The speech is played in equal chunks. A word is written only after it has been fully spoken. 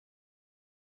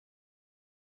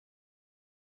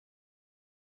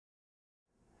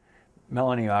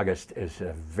Melanie Auguste is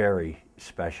a very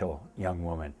special young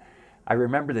woman. I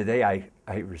remember the day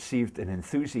I received an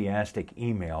enthusiastic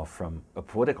email from a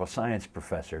political science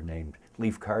professor named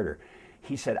Leif Carter.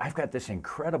 He said, "I've got this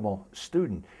incredible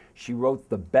student. She wrote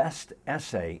the best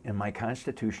essay in my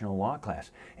constitutional law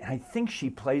class, and I think she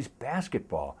plays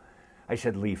basketball." I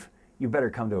said, "Leif, you better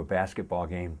come to a basketball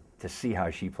game to see how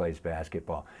she plays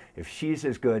basketball. If she's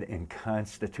as good in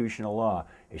constitutional law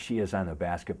as she is on the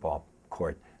basketball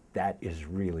court, that is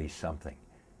really something."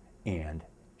 And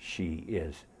she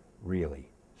is really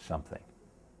something.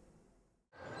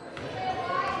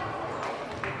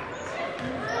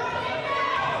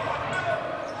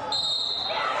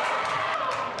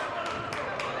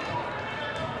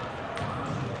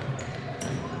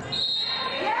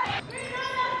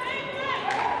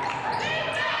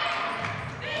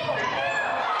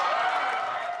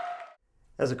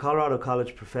 As a Colorado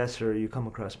College professor, you come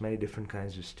across many different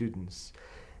kinds of students,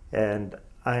 and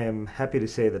I am happy to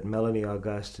say that Melanie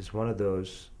Auguste is one of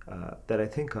those that I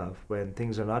think of when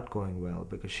things are not going well,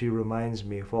 because she reminds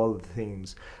me of all the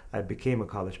things I became a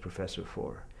college professor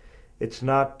for. It's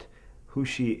not who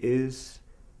she is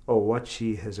or what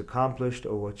she has accomplished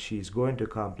or what she's going to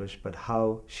accomplish, but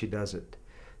how she does it.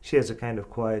 She has a kind of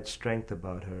quiet strength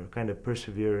about her, a kind of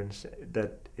perseverance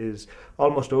that is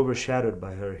almost overshadowed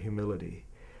by her humility.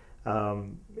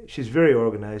 She's very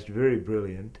organized, very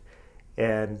brilliant,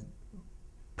 and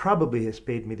probably has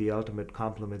paid me the ultimate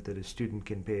compliment that a student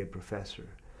can pay a professor.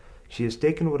 She has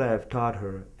taken what I have taught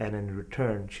her, and in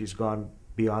return, she's gone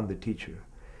beyond the teacher.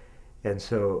 And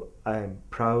so I am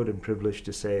proud and privileged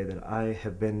to say that I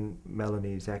have been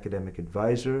Melanie's academic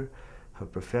advisor, her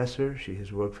professor. She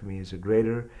has worked for me as a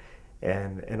grader,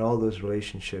 and in all those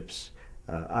relationships,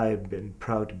 I have been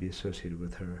proud to be associated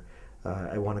with her.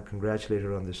 I want to congratulate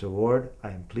her on this award.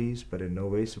 I am pleased, but in no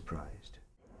way surprised.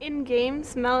 In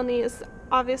games, Melanie is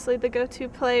obviously the go-to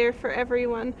player for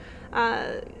everyone.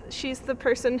 She's the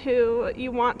person who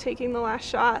you want taking the last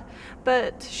shot,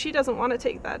 but she doesn't want to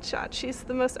take that shot. She's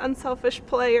the most unselfish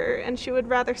player, and she would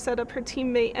rather set up her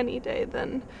teammate any day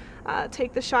than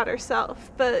take the shot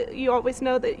herself. But you always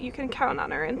know that you can count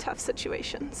on her in tough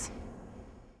situations.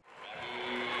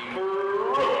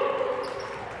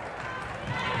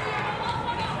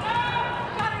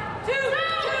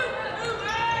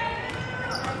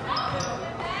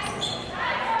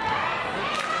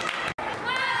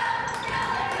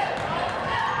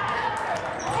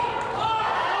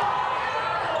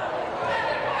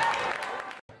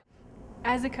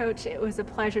 As a coach, it was a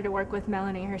pleasure to work with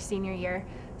Melanie her senior year.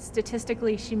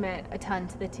 Statistically, she meant a ton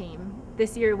to the team.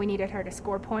 This year, we needed her to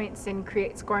score points and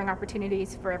create scoring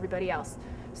opportunities for everybody else.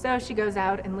 So she goes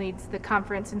out and leads the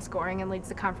conference in scoring and leads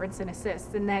the conference in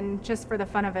assists. And then, just for the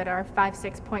fun of it, our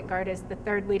 5'6" point guard is the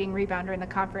third leading rebounder in the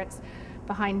conference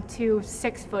behind two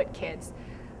 6-foot kids.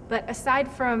 But aside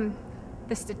from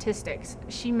the statistics,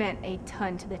 she meant a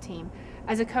ton to the team.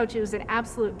 As a coach, it was an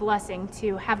absolute blessing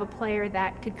to have a player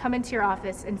that could come into your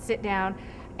office and sit down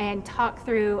and talk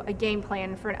through a game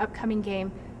plan for an upcoming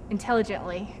game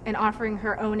intelligently and offering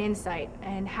her own insight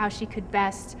and how she could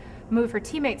best move her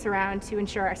teammates around to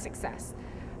ensure our success.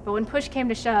 But when push came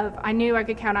to shove, I knew I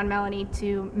could count on Melanie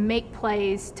to make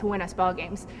plays to win us ball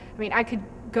games. I mean, I could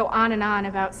go on and on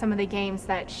about some of the games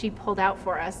that she pulled out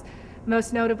for us.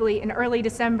 Most notably, in early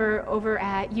December over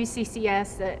at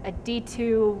UCCS, a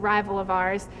D2 rival of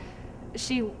ours,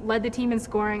 she led the team in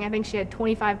scoring. I think she had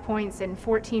 25 points and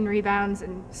 14 rebounds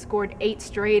and scored 8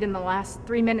 straight in the last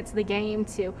 3 minutes of the game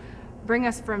to bring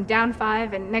us from down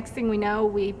 5, and next thing we know,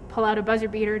 we pull out a buzzer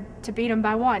beater to beat them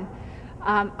by 1.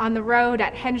 On the road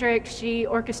at Hendrick, she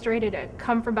orchestrated a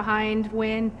come-from-behind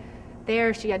win.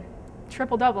 There, she had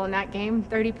triple-double in that game,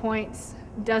 30 points,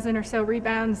 dozen or so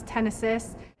rebounds, 10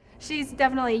 assists. She's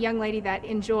definitely a young lady that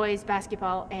enjoys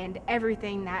basketball and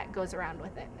everything that goes around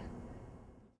with it.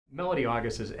 Melanie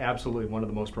Auguste is absolutely one of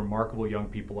the most remarkable young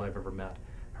people I've ever met.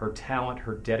 Her talent,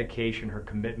 her dedication, her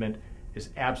commitment is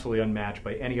absolutely unmatched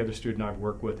by any other student I've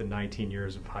worked with in 19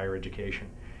 years of higher education.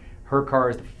 Her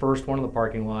car is the first one in the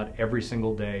parking lot every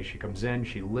single day. She comes in,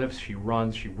 she lifts, she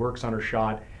runs, she works on her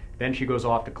shot, then she goes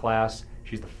off to class.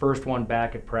 She's the first one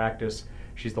back at practice.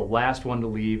 She's the last one to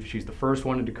leave. She's the first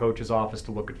one into coach's office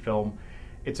to look at film.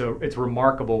 It's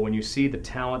remarkable when you see the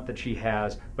talent that she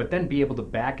has, but then be able to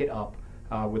back it up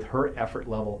with her effort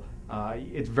level.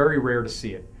 It's very rare to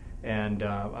see it. And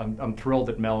I'm thrilled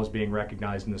that Mel is being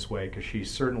recognized in this way, because she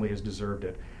certainly has deserved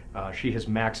it. She has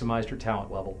maximized her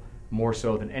talent level more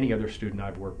so than any other student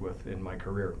I've worked with in my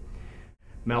career.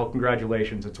 Mel,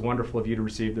 congratulations. It's wonderful of you to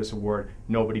receive this award.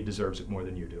 Nobody deserves it more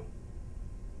than you do.